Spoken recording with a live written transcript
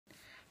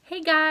Hey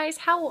guys,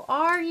 how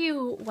are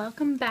you?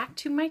 Welcome back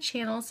to my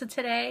channel. So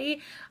today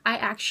I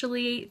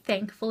actually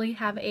thankfully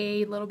have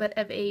a little bit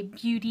of a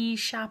beauty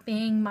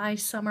shopping my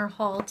summer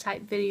haul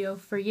type video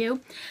for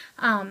you.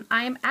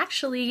 I am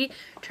actually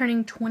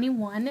turning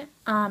 21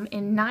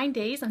 in 9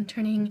 days. I'm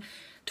turning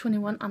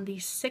 21 on the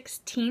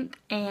 16th,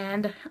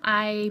 and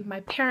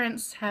my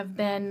parents have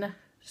been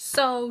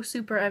so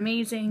super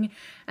amazing,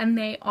 and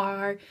they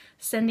are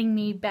sending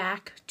me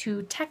back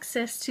to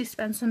Texas to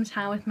spend some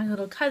time with my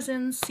little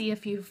cousins, see a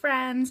few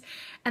friends,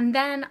 and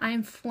then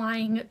I'm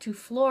flying to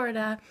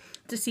Florida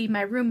to see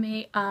my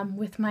roommate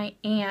with my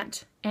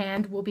aunt,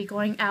 and we'll be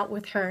going out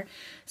with her.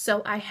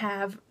 So I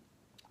have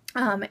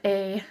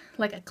a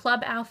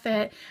club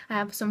outfit, I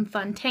have some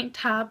fun tank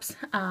tops,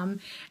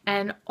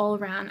 and all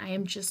around I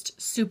am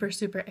just super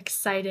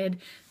excited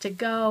to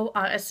go,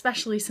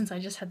 especially since I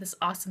just had this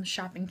awesome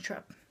shopping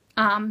trip.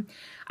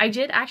 I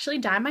did actually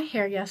dye my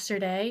hair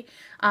yesterday.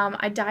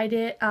 I dyed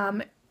it,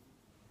 the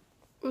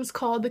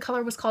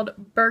color was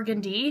called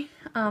burgundy,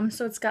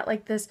 so it's got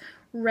like this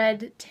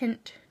red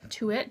tint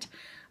to it.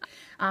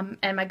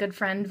 And my good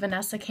friend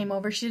Vanessa came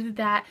over, she did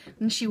that,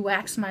 and she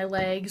waxed my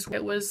legs.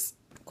 It was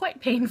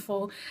quite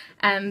painful,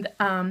 and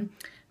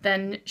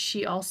then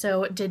she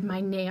also did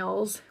my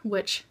nails,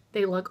 which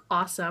they look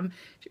awesome.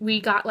 We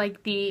got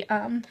like the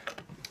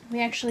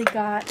we actually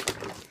got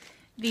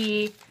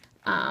the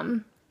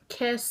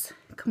Kiss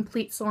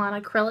Complete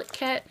Salon Acrylic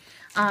Kit,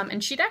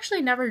 and she'd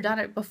actually never done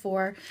it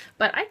before,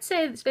 but I'd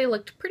say they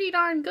looked pretty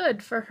darn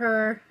good for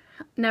her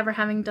never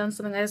having done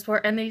something like this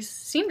before, and they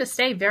seem to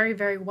stay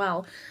very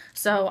well.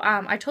 So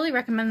I totally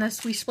recommend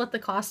this. We split the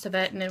cost of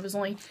it, and it was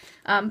only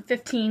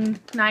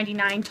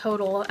 $15.99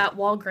 total at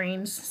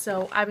Walgreens,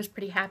 so I was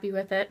pretty happy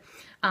with it.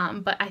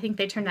 But I think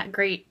they turned out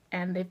great,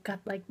 and they've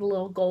got like the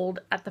little gold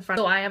at the front.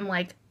 So I am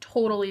like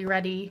totally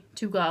ready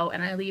to go,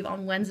 and I leave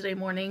on Wednesday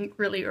morning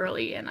really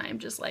early, and I'm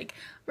just like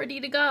ready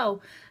to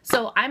go.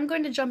 So I'm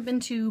going to jump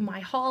into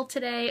my haul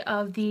today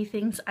of the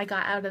things I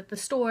got out at the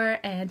store,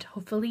 and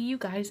hopefully you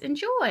guys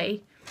enjoy.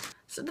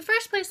 So the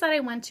first place that I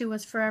went to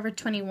was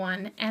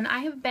Forever21, and I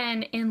have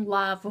been in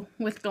love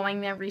with going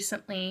there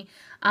recently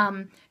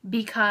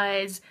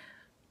because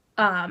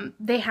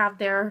they have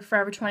their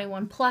Forever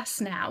 21 Plus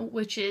now,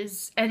 which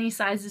is any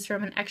sizes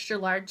from an extra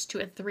large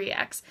to a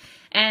 3X.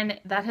 And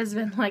that has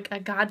been like a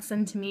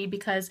godsend to me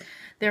because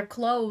their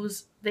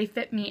clothes, they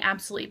fit me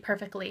absolutely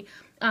perfectly.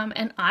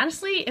 And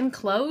honestly, in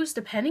clothes,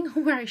 depending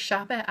on where I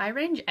shop at, I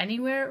range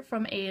anywhere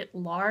from a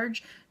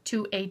large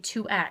to a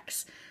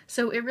 2X.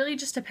 So it really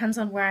just depends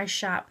on where I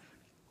shop.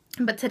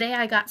 But today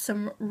I got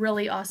some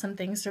really awesome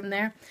things from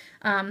there.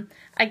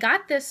 I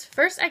got this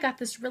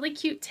really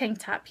cute tank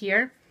top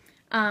here.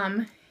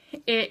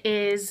 It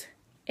is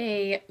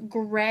a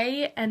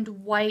gray and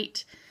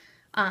white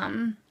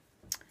kind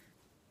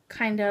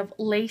of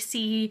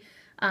lacy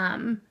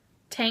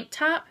tank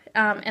top,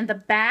 and the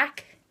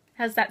back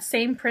has that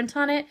same print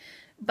on it,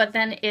 but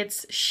then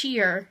it's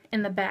sheer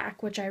in the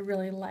back, which I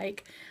really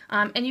like.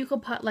 And you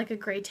could put like a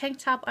gray tank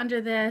top under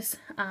this,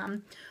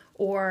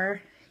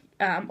 or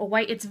a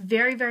white. It's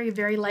very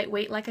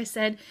lightweight. Like I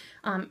said,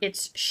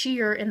 it's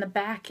sheer in the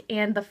back,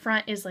 and the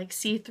front is like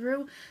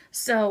see-through.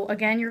 So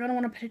again, you're going to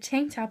want to put a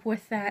tank top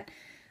with that,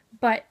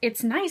 but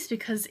it's nice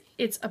because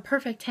it's a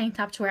perfect tank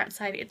top to wear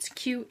outside. It's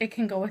cute. It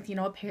can go with, you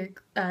know, a pair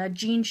of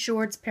jean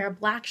shorts, pair of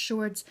black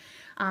shorts,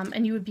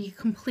 and you would be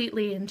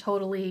completely and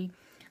totally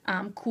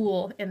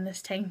cool in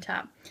this tank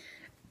top.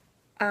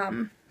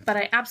 But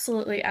I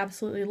absolutely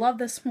love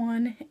this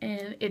one,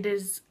 and it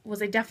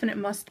was a definite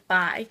must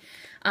buy.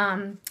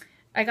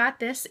 I got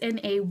this in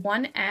a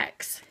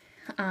 1X,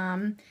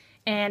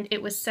 and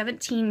it was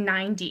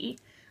 $17.90,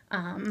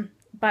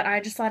 but I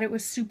just thought it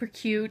was super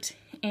cute,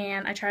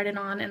 and I tried it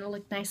on, and it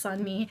looked nice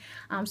on me,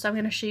 so I'm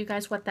going to show you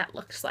guys what that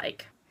looks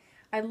like.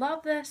 I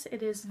love this.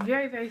 It is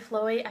very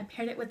flowy. I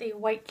paired it with a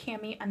white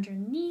cami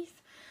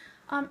underneath,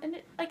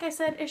 and like I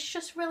said, it's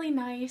just really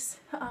nice,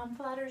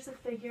 flatters the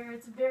figure.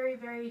 It's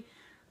very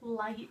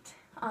light,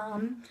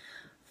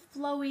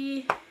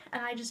 flowy,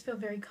 and I just feel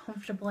very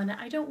comfortable in it.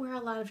 I don't wear a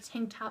lot of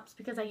tank tops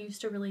because I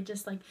used to really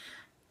just like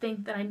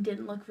think that I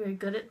didn't look very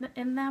good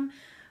in them,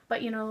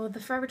 but you know, the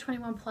Forever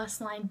 21 Plus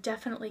line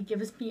definitely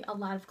gives me a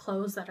lot of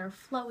clothes that are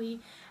flowy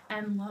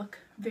and look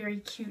very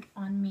cute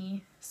on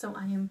me, so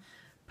I am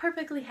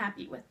perfectly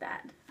happy with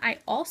that. I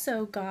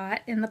also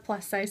got in the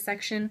plus size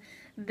section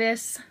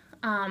this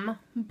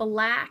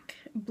black,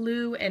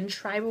 blue, and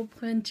tribal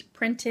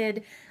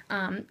printed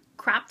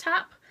crop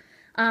top.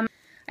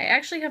 I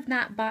actually have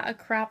not bought a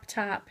crop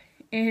top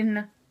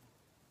in,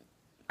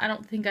 I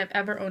don't think I've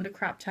ever owned a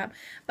crop top,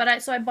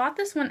 but so I bought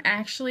this one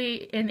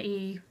actually in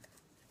a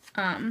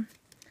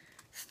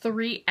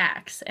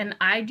 3X, and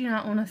I do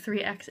not own a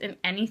 3X in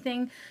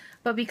anything,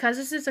 but because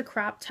this is a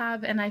crop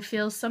top and I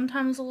feel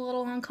sometimes a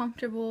little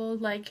uncomfortable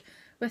like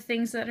with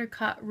things that are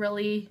cut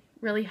really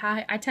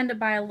high, I tend to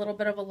buy a little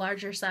bit of a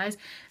larger size,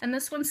 and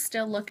this one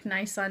still looked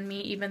nice on me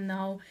even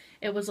though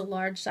it was a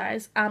large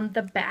size.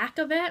 The back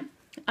of it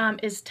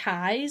is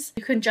ties.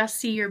 You can just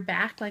see your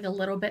back like a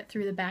little bit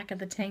through the back of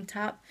the tank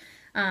top,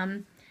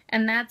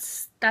 and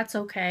that's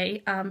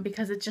okay,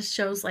 because it just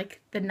shows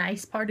like the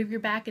nice part of your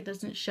back. It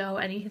doesn't show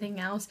anything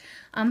else.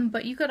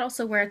 But you could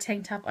also wear a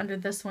tank top under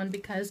this one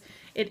because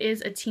it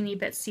is a teeny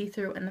bit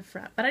see-through in the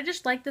front. But I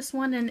just like this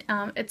one, and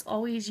it's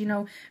always, you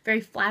know,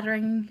 very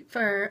flattering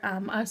for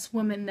us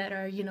women that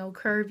are, you know,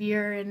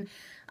 curvier, and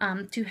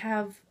to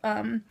have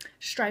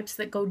stripes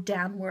that go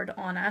downward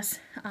on us.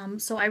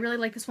 So I really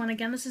like this one.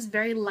 Again, this is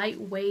very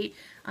lightweight.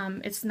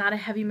 It's not a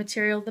heavy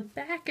material. The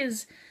back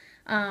is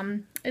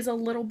a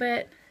little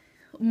bit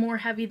more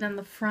heavy than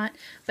the front,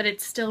 but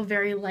it's still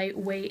very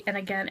lightweight. And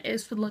again,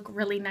 it would look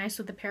really nice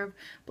with a pair of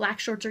black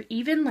shorts, or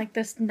even like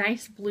this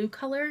nice blue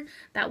color.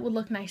 That would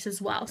look nice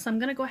as well. So I'm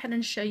going to go ahead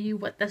and show you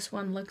what this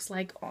one looks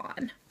like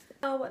on.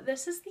 So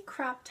this is the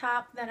crop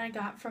top that I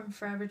got from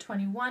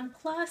Forever21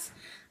 Plus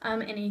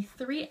in a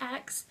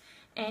 3X,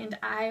 and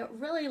I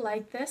really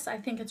like this. I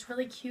think it's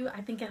really cute.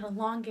 I think it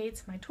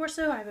elongates my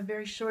torso. I have a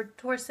very short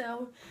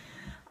torso.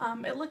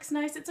 It looks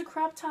nice. It's a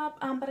crop top,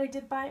 but I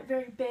did buy it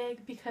very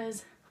big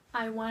because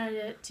I wanted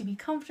it to be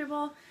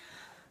comfortable.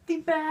 The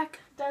back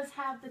does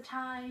have the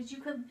ties. You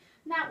could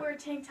not wear a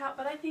tank top,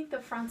 but I think the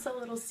front's a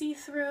little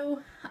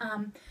see-through,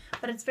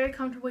 but it's very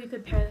comfortable. You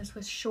could pair this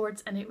with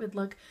shorts and it would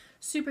look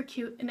super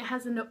cute, and it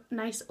has a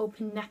nice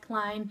open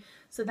neckline,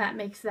 so that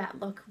makes that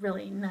look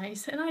really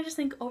nice. And I just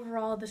think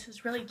overall this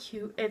is really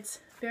cute. It's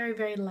very,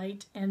 very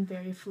light and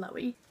very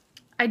flowy.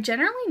 I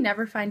generally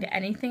never find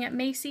anything at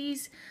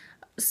Macys,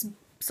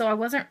 so I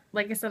wasn't,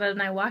 like I said, when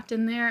I walked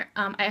in there,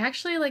 I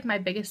actually, like, my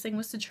biggest thing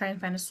was to try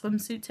and find a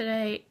swimsuit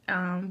today,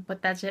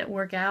 but that didn't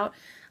work out.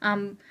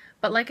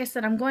 But like I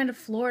said, I'm going to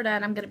Florida,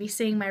 and I'm going to be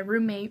seeing my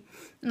roommate,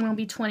 and I'll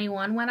be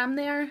 21 when I'm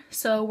there,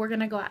 so we're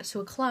going to go out to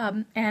a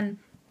club, and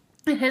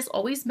it has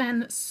always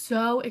been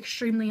so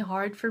extremely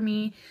hard for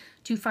me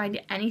to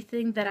find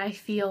anything that I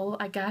feel,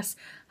 I guess,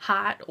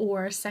 hot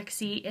or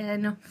sexy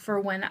in for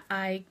when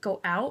I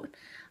go out.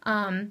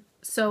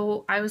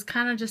 So I was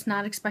kind of just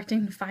not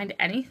expecting to find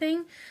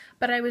anything,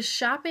 but I was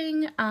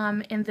shopping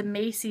in the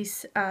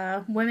Macys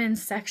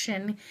women's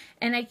section,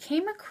 and I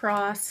came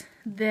across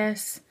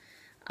this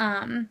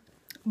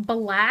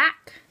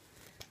black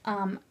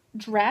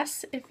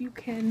dress, if you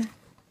can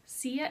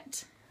see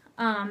it,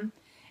 and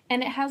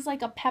it has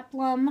like a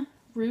peplum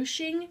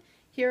ruching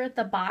here at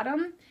the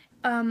bottom,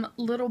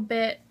 little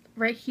bit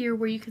right here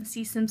where you can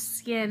see some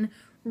skin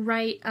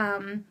right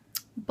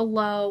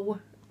below,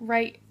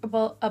 right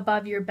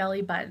above your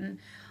belly button.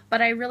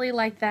 But I really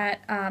like that.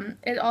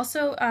 It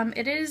also,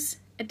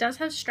 it does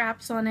have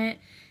straps on it,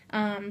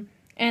 and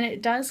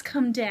it does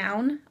come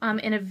down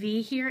in a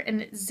V here,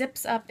 and it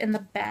zips up in the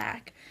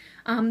back.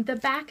 The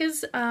back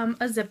is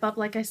a zip up,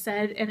 like I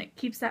said, and it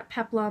keeps that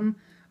peplum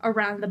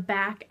around the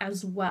back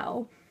as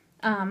well.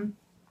 And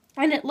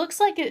it looks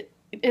like it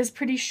is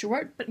pretty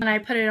short, but when I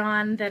put it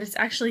on, that it's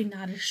actually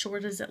not as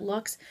short as it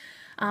looks.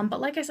 But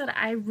like I said,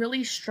 I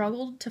really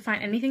struggled to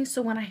find anything,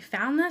 so when I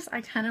found this,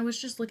 I kind of was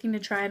just looking to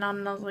try it on,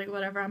 and I was like,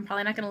 whatever, I'm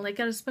probably not going to like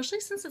it, especially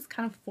since it's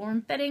kind of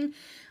form-fitting.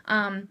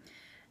 And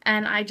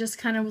I just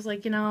kind of was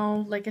like, you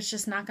know, like, it's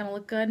just not going to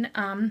look good.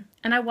 And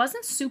I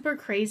wasn't super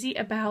crazy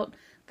about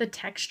the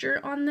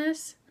texture on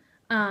this.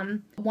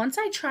 Once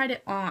I tried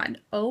it on,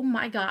 oh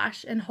my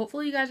gosh, and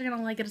hopefully you guys are going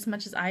to like it as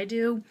much as I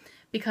do,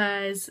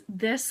 because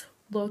this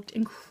looked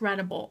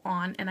incredible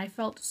on, and I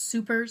felt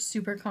super,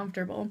 super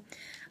comfortable.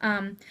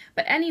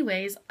 But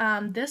anyways,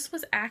 this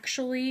was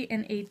actually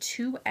in a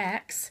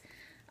 2X,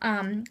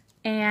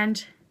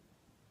 and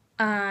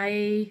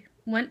I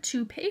went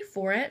to pay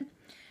for it,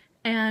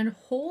 and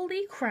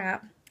holy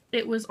crap,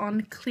 it was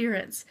on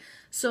clearance.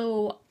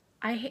 So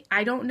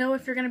I don't know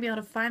if you're going to be able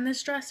to find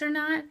this dress or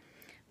not,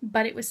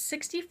 but it was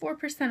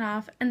 64%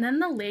 off, and then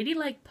the lady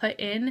like put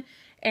in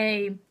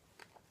a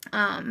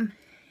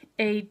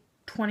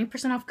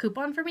 20% off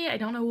coupon for me. I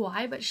don't know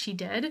why, but she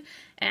did,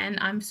 and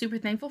I'm super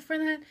thankful for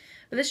that.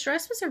 But this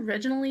dress was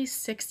originally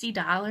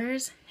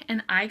 $60,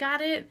 and I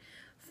got it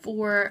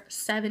for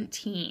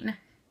 $17,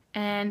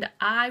 and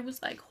I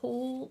was like,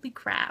 holy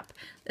crap,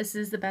 this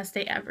is the best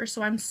day ever.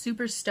 So I'm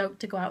super stoked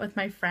to go out with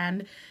my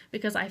friend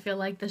because I feel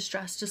like this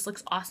dress just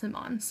looks awesome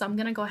on. So I'm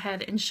gonna go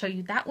ahead and show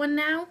you that one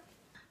now.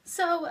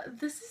 So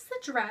this is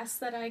the dress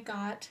that I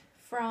got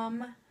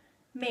from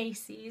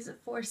Macys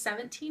for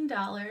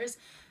 $17.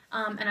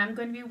 And I'm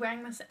going to be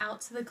wearing this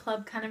out to the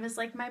club kind of as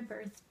like my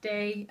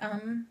birthday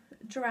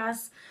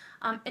dress.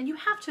 And you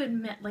have to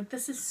admit, like,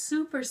 this is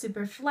super,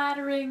 super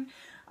flattering.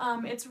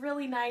 It's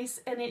really nice,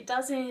 and it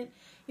doesn't,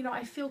 you know,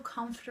 I feel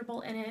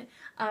comfortable in it.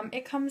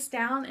 It comes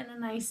down in a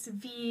nice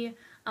V,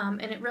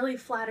 and it really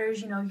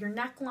flatters, you know, your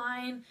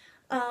neckline.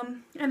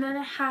 And then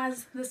it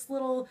has this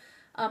little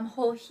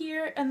hole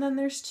here, and then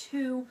there's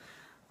two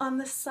on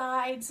the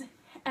sides.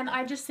 And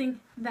I just think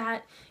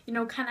that, you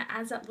know, kind of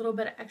adds that little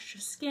bit of extra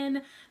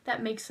skin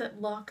that makes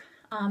it look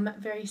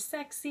very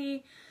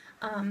sexy.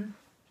 And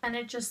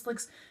it just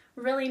looks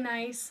really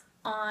nice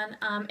on.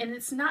 And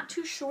it's not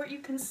too short. You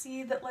can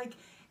see that, like,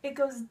 it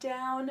goes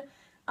down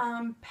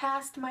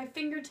past my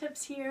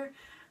fingertips here.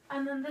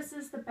 And then this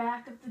is the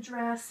back of the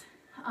dress.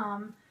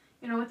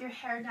 you know, with your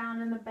hair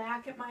down in the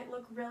back, it might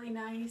look really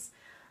nice.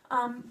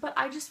 But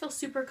I just feel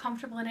super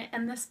comfortable in it,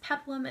 and this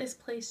peplum is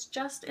placed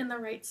just in the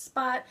right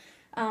spot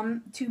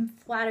to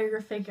flatter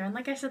your figure. And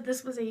like I said,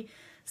 this was a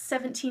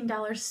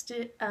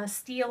 $17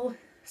 steal,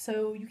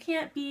 so you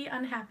can't be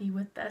unhappy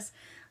with this.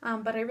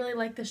 But I really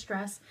like this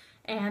dress,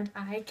 and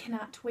I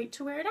cannot wait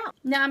to wear it out.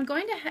 Now I'm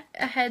going to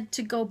ahead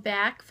to go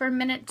back for a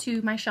minute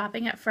to my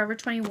shopping at Forever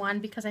 21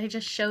 because I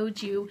just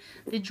showed you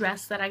the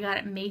dress that I got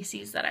at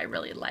Macys that I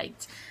really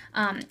liked.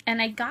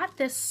 And I got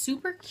this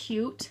super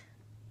cute,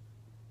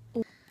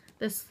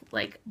 this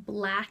like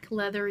black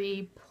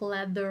leathery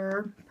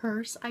pleather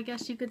purse, I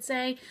guess you could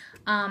say.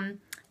 And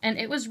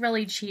it was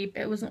really cheap.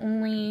 It was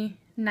only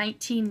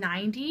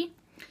 $19.90.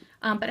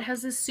 But it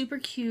has this super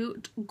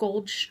cute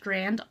gold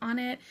strand on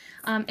it,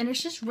 and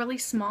it's just really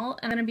small.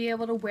 I'm going to be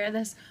able to wear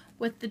this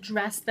with the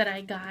dress that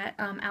I got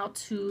out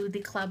to the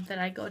club that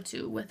I go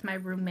to with my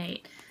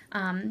roommate.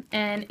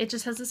 And it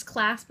just has this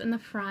clasp in the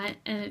front,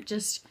 and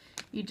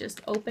you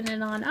just open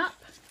it on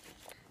up.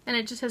 And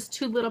it just has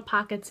two little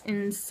pockets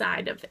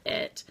inside of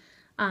it,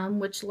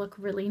 which look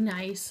really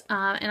nice.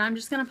 And I'm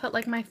just going to put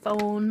like my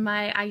phone,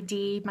 my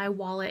ID, my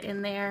wallet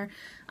in there.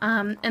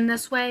 And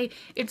this way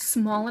it's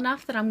small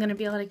enough that I'm going to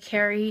be able to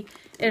carry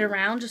it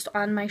around just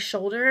on my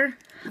shoulder.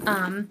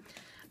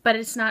 But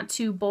it's not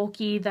too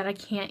bulky that I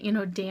can't, you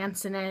know,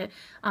 dance in it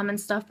and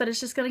stuff. But it's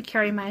just going to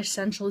carry my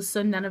essentials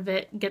so none of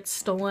it gets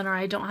stolen or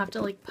I don't have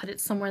to like put it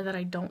somewhere that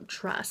I don't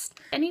trust.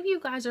 If any of you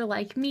guys are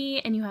like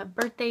me and you have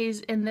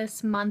birthdays in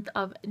this month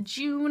of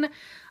June,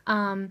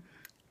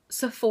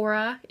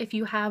 Sephora, if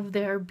you have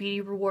their beauty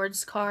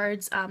rewards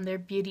cards, their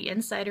beauty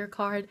insider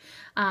card,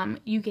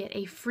 you get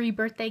a free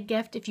birthday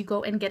gift if you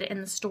go and get it in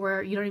the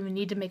store. You don't even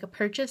need to make a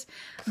purchase.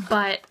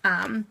 But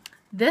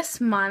this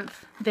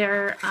month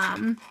they're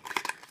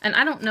and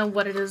I don't know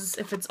what it is,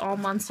 if it's all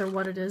months or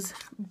what it is,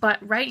 but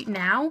right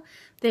now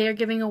they are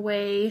giving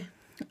away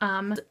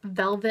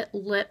velvet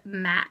lip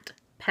matte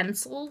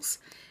pencils,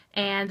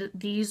 and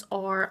these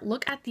are,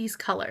 look at these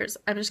colors.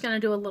 I'm just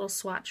gonna do a little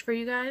swatch for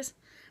you guys.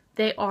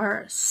 They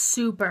are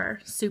super,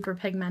 super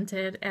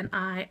pigmented, and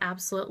I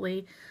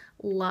absolutely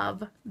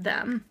love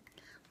them.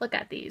 Look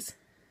at these.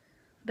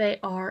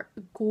 They are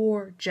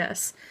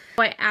gorgeous.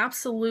 I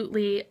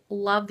absolutely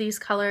love these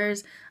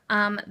colors.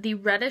 The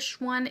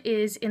reddish one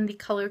is in the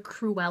color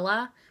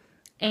Cruella,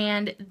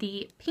 and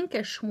the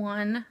pinkish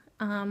one,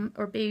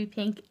 or baby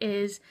pink,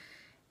 is,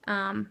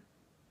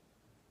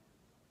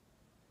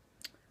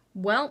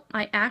 well,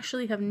 I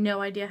actually have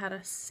no idea how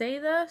to say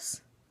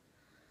this.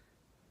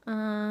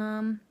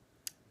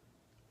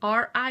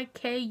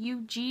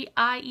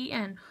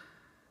 Rikugien.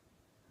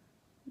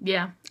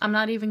 Yeah, I'm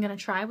not even going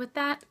to try with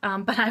that,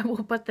 but I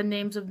will put the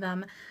names of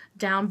them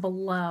down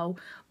below.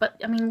 But,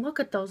 I mean, look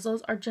at those.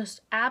 Those are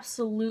just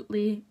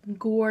absolutely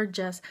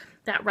gorgeous.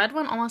 That red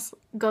one almost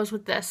goes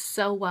with this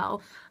so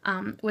well,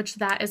 which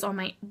that is on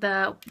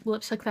the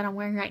lipstick that I'm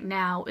wearing right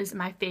now is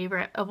my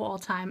favorite of all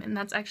time. And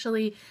that's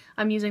actually,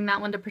 I'm using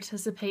that one to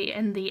participate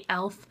in the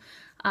e.l.f.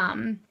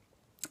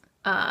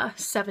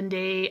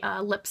 7-day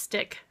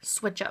lipstick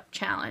switch up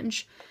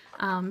challenge.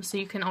 So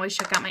you can always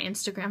check out my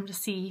Instagram to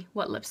see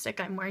what lipstick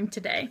I'm wearing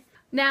today.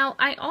 Now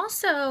I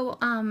also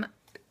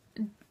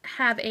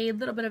have a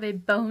little bit of a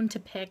bone to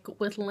pick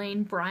with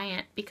Layne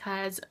Bryant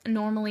because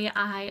normally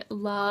I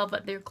love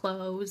their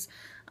clothes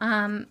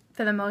for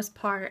the most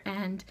part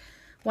and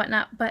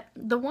whatnot, but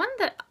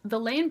the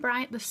Layne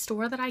Bryant, the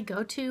store that I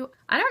go to,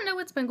 I don't know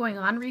what's been going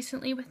on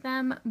recently with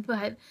them,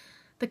 but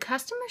the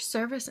customer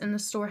service in the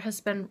store has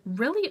been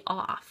really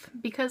off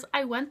because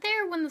I went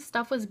there when the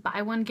stuff was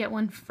buy one, get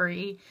one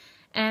free.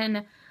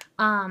 And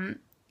not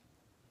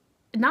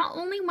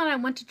only when I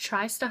went to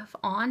try stuff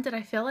on did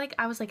I feel like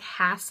I was like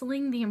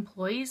hassling the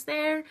employees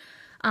there,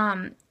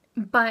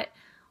 but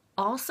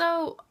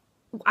also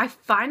I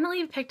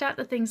finally picked out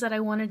the things that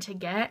I wanted to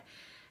get.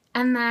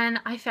 And then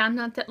I found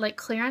out that like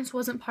clearance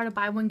wasn't part of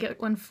buy one,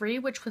 get one free,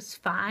 which was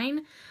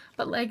fine.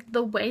 But like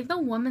the way the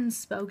woman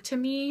spoke to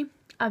me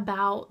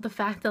about the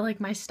fact that like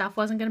my stuff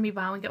wasn't going to be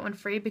buy one, get one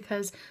free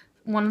because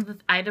one of the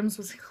items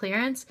was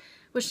clearance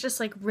was just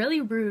like really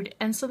rude.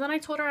 And so then I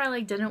told her I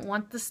like didn't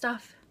want the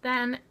stuff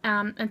then,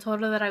 and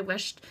told her that I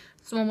wished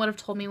someone would have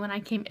told me when I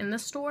came in the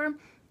store.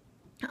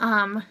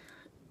 And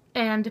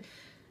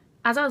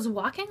as I was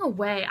walking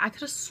away, I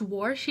could have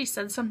swore she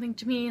said something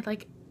to me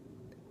like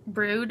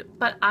rude,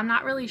 but I'm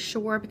not really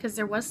sure because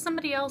there was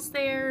somebody else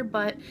there,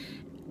 but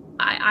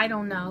I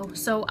don't know.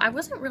 So I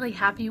wasn't really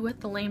happy with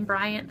the Layne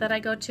Bryant that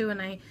I go to,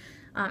 and I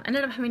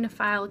ended up having to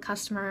file a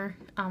customer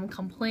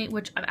complaint,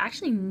 which I've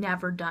actually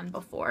never done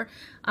before.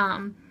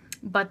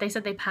 But they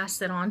said they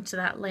passed it on to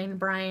that Layne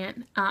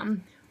Bryant.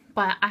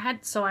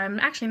 So I'm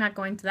actually not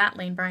going to that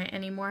Layne Bryant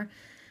anymore.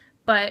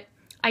 But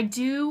I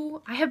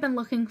have been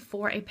looking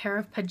for a pair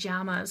of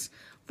pajamas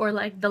for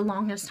like the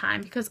longest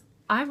time because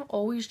I've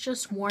always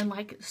just worn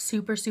like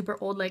super, super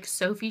old like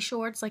Sophie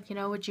shorts, like, you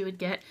know, what you would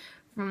get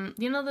from,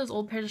 you know, those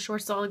old pairs of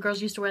shorts that all the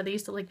girls used to wear. They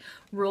used to like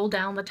roll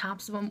down the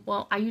tops of them.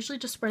 Well, I usually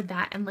just wear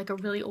that and like a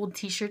really old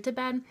t-shirt to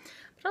bed.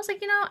 But I was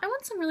like, you know, I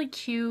want some really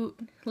cute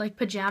like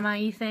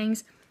pajama-y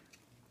things.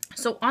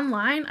 So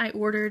online I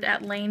ordered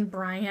at Layne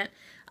Bryant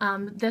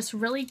this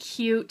really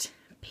cute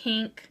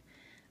pink,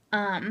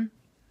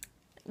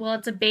 well,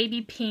 it's a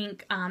baby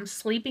pink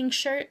sleeping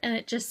shirt, and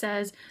it just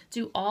says,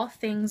 "Do all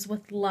things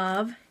with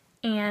love."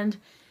 And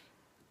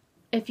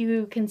if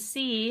you can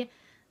see,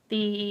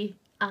 the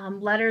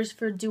letters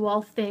for "do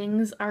all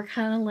things" are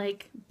kind of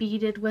like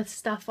beaded with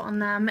stuff on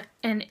them,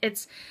 and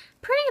it's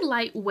pretty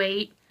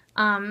lightweight.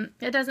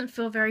 It doesn't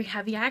feel very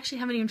heavy. I actually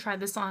haven't even tried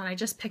this on. I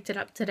just picked it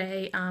up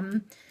today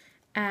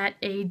at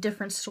a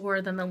different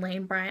store than the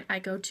Layne Bryant I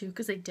go to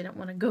because I didn't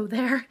want to go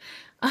there.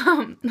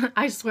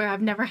 I swear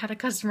I've never had a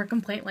customer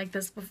complaint like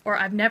this before.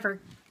 I've never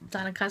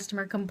done a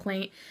customer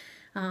complaint.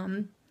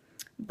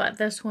 But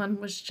this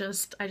one was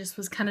just, I just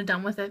was kind of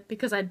done with it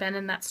because I'd been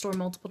in that store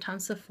multiple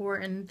times before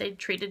and they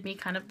treated me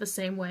kind of the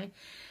same way.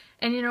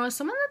 And you know, as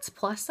someone that's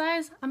plus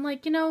size, I'm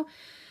like, you know,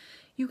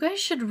 you guys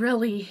should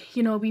really,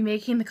 you know, be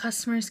making the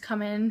customers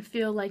come in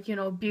feel like, you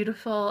know,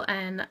 beautiful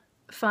and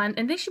fun.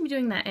 And they should be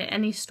doing that at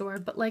any store,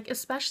 but like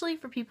especially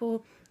for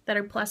people that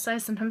are plus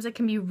size, sometimes it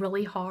can be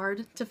really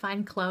hard to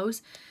find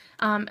clothes.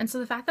 And so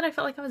the fact that I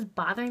felt like I was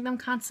bothering them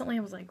constantly,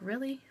 I was like,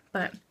 really?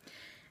 But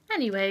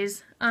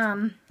anyways,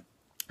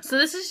 so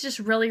this is just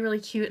really, really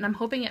cute, and I'm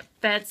hoping it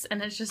fits,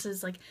 and it just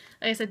is like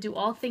I said, do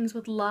all things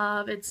with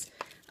love. It's,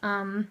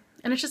 and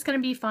it's just going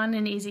to be fun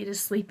and easy to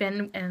sleep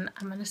in, and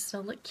I'm going to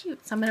still look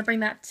cute. So I'm going to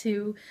bring that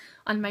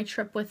on my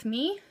trip with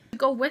me. To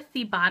go with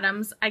the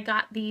bottoms, I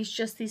got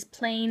just these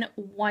plain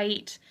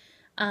white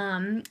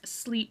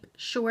sleep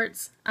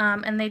shorts,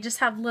 and they just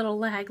have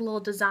little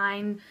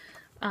designs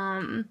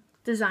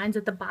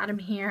at the bottom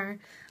here.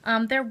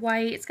 They're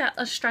white. It's got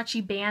a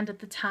stretchy band at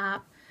the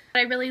top.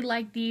 I really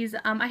like these.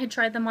 I had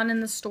tried them on in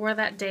the store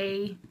that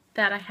day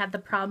that I had the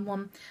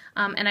problem,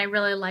 and I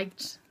really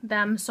liked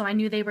them, so I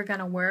knew they were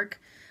gonna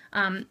work.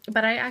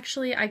 But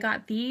I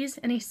got these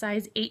in a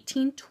size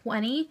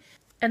 18-20,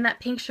 and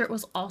that pink shirt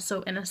was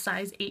also in a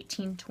size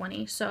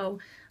 18-20, so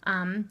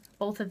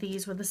both of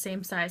these were the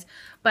same size.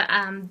 But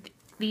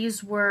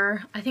these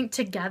were, I think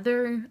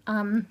together,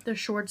 the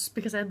shorts,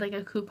 because I had like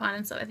a coupon,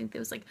 and so I think it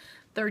was like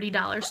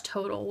 $30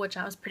 total, which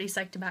I was pretty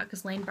psyched about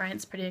because Layne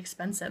Bryant's pretty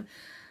expensive.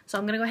 So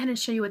I'm going to go ahead and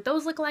show you what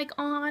those look like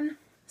on.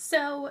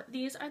 So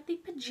these are the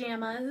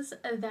pajamas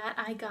that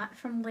I got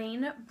from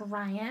Layne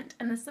Bryant,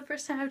 and this is the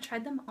first time I've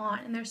tried them on,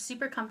 and they're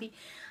super comfy.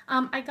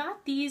 I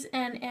got these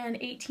in an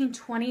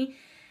 18-20,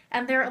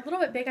 and they're a little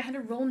bit big. I had to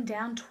roll them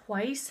down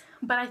twice,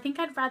 but I think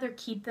I'd rather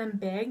keep them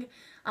big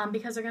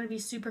because they're going to be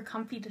super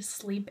comfy to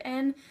sleep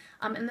in.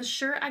 And the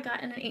shirt I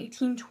got in an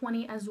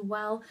 18-20 as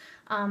well,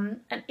 and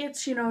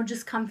it's, you know,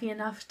 just comfy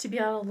enough to be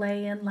able to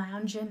lay and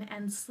lounge in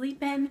and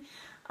sleep in.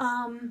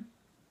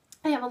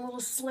 I have a little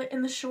slit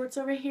in the shorts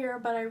over here,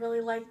 but I really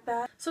like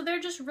that. So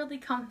they're just really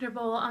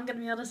comfortable. I'm going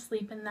to be able to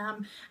sleep in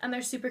them, and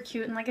they're super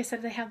cute. And like I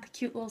said, they have the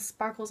cute little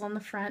sparkles on the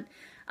front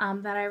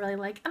that I really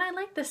like. And I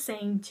like the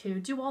saying too,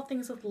 do all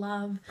things with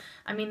love.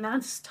 I mean,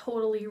 that's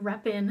totally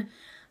repping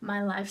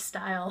my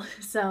lifestyle.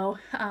 So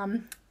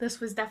this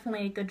was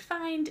definitely a good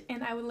find,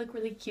 and I would look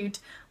really cute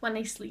when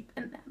I sleep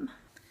in them.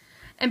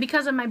 And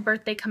because of my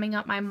birthday coming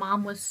up, my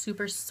mom was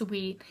super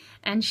sweet,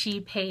 and she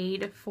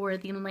paid for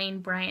the Layne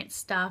Bryant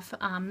stuff,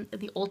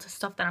 the Ulta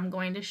stuff that I'm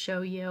going to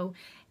show you,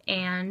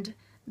 and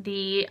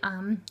the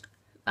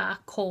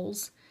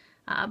Kohl's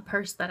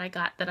purse that I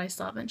got that I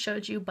still haven't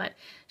showed you, but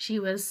she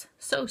was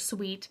so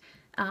sweet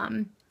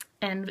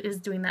and is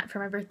doing that for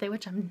my birthday,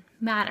 which I'm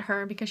mad at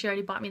her because she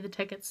already bought me the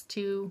tickets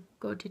to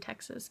go to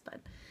Texas,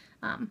 but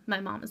my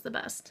mom is the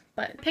best.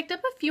 But picked up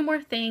a few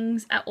more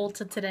things at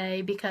Ulta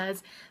today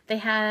because they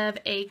have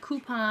a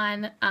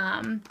coupon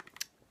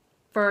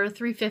for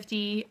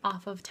 $3.50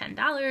 off of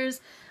 $10,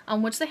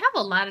 which they have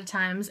a lot of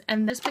times.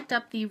 And just picked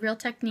up the Real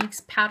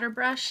Techniques powder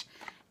brush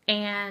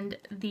and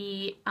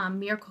the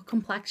Miracle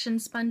Complexion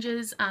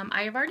sponges.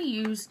 I have already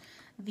used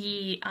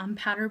the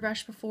powder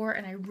brush before,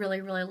 and I really,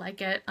 really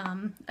like it.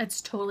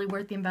 It's totally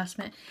worth the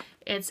investment.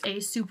 It's a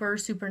super,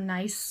 super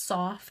nice,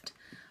 soft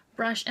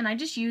brush, and I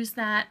just use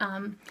that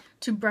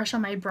to brush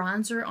on my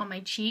bronzer on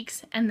my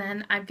cheeks, and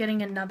then I'm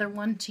getting another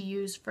one to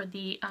use for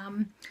the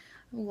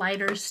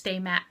lighter Stay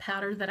Matte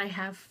powder that I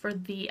have for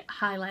the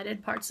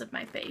highlighted parts of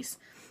my face.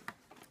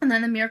 And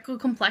then the Miracle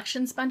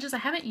Complexion sponges, I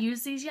haven't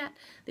used these yet.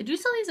 They do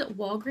sell these at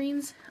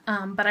Walgreens,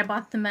 but I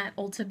bought them at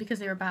Ulta because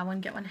they were buy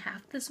one get one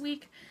half this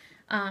week,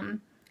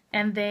 and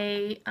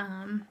they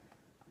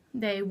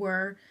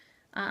were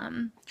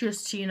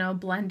just to, you know,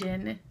 blend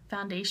in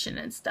foundation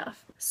and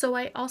stuff. So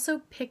I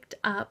also picked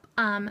up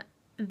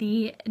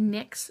the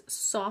NYX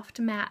Soft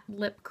Matte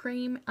Lip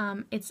Cream.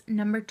 It's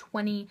number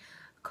 20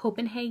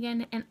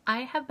 Copenhagen, and I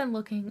have been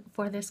looking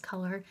for this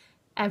color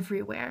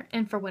everywhere,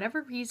 and for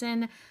whatever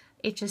reason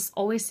it just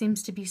always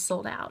seems to be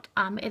sold out.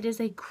 It is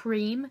a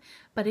cream,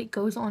 but it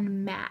goes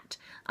on matte.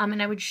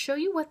 And I would show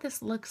you what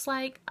this looks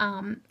like,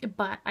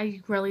 but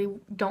I really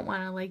don't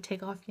want to like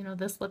take off, you know,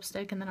 this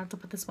lipstick and then have to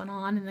put this one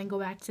on and then go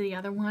back to the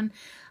other one.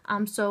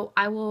 So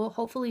I will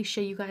hopefully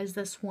show you guys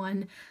this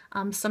one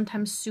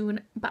sometime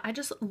soon. But I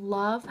just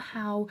love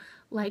how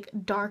like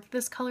dark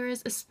this color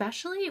is,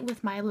 especially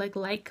with my like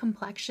light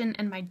complexion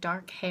and my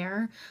dark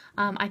hair.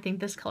 I think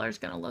this color is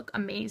gonna look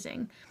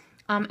amazing.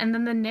 And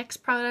then the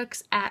NYX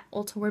products at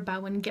Ulta were buy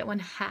one get one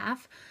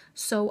half.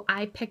 So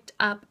I picked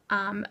up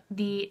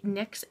the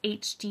NYX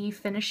HD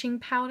finishing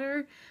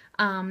powder,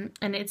 and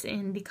it's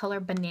in the color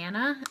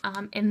Banana,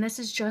 and this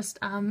is just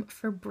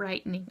for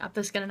brightening up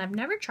the skin, and I've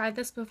never tried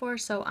this before,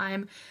 so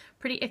I'm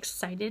pretty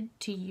excited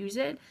to use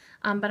it,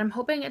 but I'm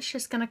hoping it's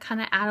just gonna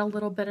kind of add a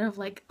little bit of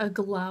like a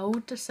glow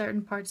to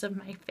certain parts of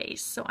my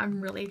face, so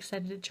I'm really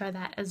excited to try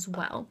that as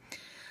well.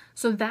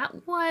 So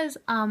that was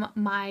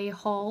my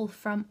haul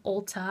from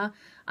Ulta,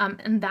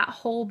 and that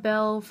whole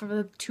bill for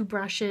the 2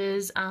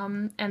 brushes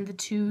and the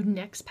 2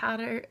 NYX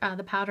powder,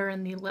 the powder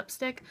and the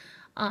lipstick,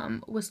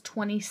 was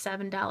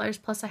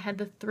 $27, plus I had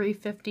the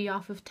 $3.50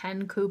 off of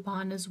 10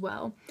 coupon as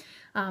well.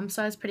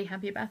 So I was pretty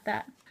happy about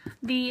that.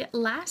 The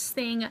last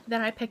thing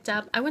that I picked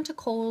up, I went to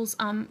Kohl's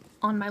on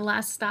my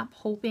last stop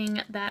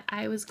hoping that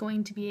I was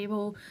going to be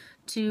able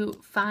to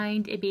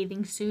find a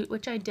bathing suit,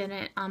 which I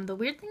didn't. The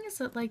weird thing is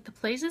that like the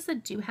places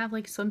that do have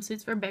like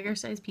swimsuits for bigger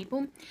size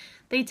people,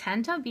 they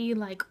tend to be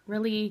like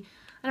really,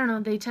 I don't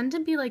know, they tend to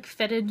be like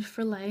fitted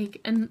for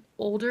like an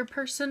older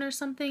person or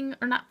something,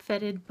 or not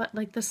fitted, but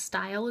like the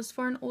style is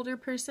for an older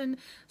person,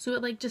 so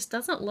it like just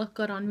doesn't look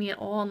good on me at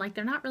all, and like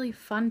they're not really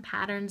fun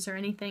patterns or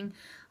anything.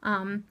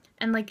 And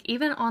like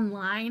even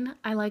online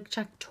I like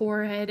checked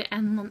Torrid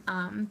and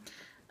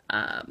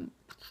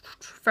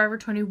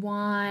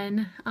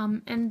Forever21,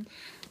 and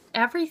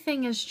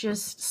everything is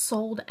just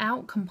sold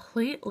out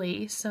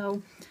completely,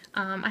 so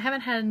I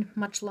haven't had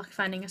much luck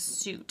finding a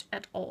suit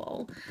at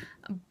all.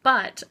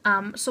 But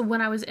so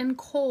when I was in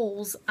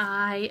Kohl's,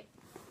 I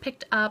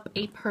picked up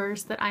a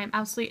purse that I am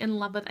absolutely in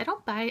love with. I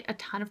don't buy a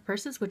ton of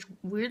purses, which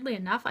weirdly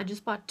enough, I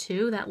just bought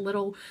 2, that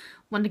little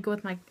one to go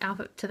with my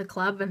outfit to the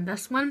club and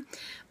this one.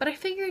 But I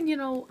figured, you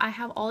know, I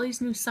have all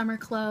these new summer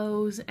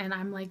clothes and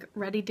I'm like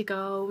ready to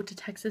go to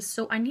Texas,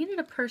 so I needed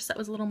a purse that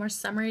was a little more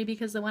summery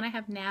because the one I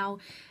have now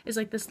is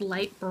like this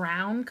light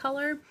brown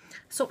color.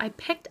 So I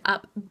picked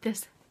up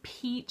this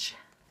peach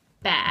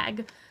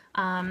bag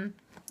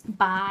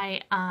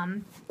by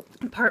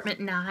Apartment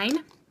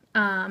 9.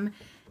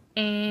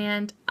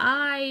 And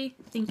I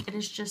think it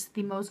is just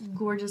the most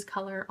gorgeous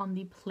color on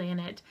the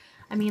planet.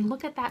 I mean,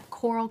 look at that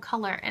coral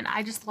color, and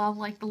I just love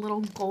like the little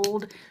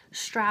gold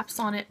straps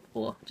on it.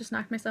 Oh, just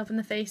knocked myself in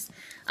the face.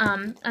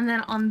 And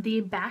then on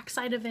the back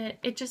side of it,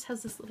 it just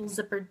has this little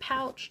zippered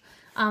pouch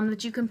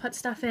that you can put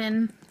stuff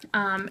in.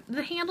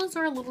 The handles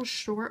are a little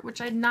short, which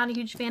I'm not a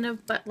huge fan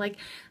of, but like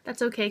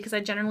that's okay because I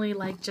generally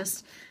like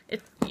just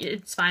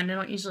it's fine. I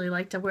don't usually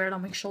like to wear it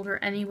on my shoulder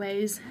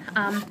anyways.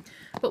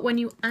 But when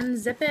you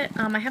unzip it,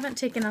 I haven't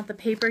taken out the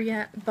paper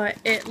yet, but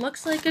it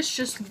looks like it's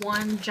just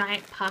one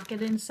giant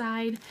pocket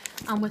inside,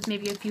 with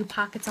maybe a few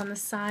pockets on the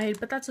side,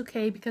 but that's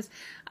okay because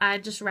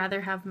I'd just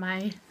rather have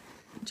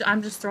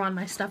I'm just throwing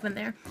my stuff in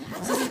there.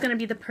 So this is going to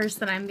be the purse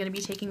that I'm going to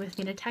be taking with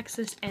me to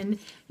Texas, and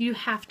you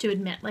have to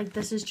admit, like,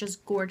 this is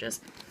just gorgeous.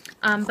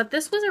 But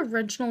this was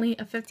originally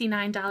a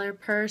 $59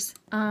 purse,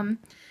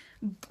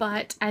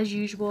 but as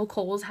usual,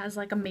 Kohl's has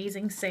like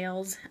amazing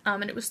sales,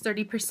 and it was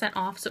 30%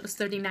 off, so it was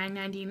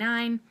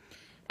 $39.99.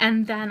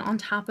 And then on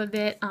top of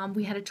it,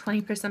 we had a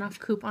 20% off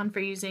coupon for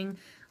using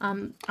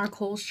our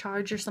Kohl's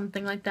charge or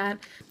something like that.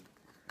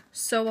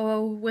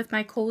 So with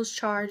my Kohl's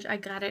charge, I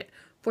got it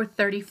for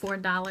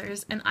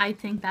 $34, and I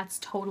think that's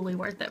totally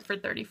worth it for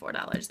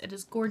 $34. It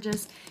is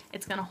gorgeous,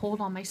 it's gonna hold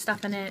all my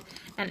stuff in it,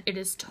 and it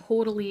is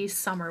totally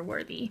summer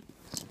worthy.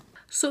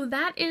 So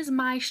that is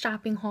my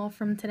shopping haul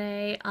from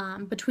today.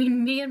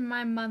 Between me and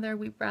my mother,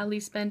 we probably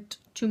spent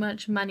too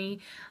much money,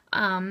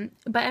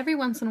 but every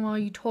once in a while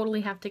you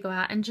totally have to go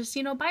out and just,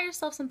 you know, buy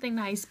yourself something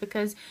nice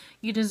because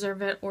you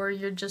deserve it, or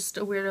you're just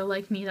a weirdo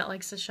like me that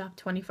likes to shop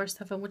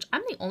 24/7, which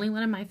I'm the only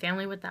one in my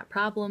family with that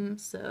problem,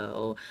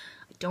 so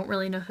I don't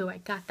really know who I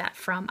got that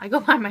from. I go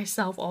by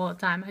myself all the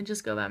time. I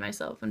just go by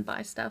myself and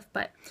buy stuff,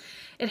 but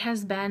it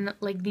has been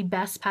like the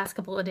best past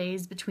couple of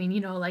days between,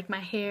 you know, like my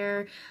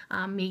hair,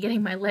 me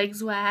getting my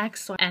legs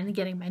waxed, and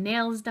getting my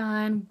nails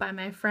done by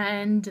my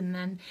friend, and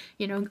then,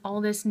 you know, all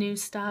this new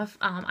stuff.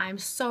 I'm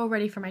so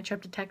ready for my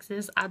trip to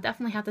Texas. I'll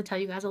definitely have to tell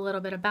you guys a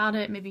little bit about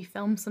it, maybe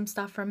film some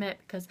stuff from it,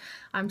 because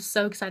I'm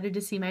so excited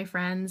to see my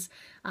friends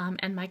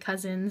and my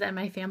cousins and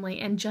my family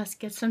and just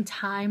get some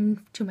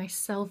time to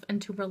myself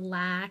and to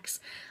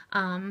relax.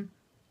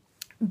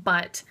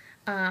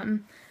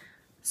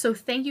 So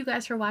thank you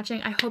guys for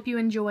watching. I hope you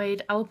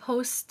enjoyed. I will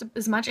post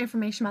as much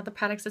information about the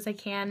products as I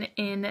can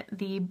in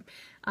the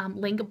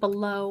link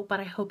below, but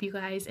I hope you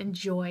guys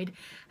enjoyed.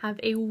 Have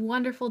a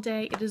wonderful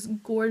day. It is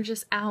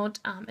gorgeous out.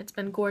 It's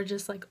been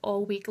gorgeous like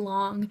all week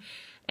long,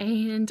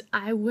 and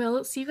I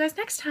will see you guys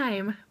next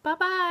time. Bye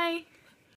bye.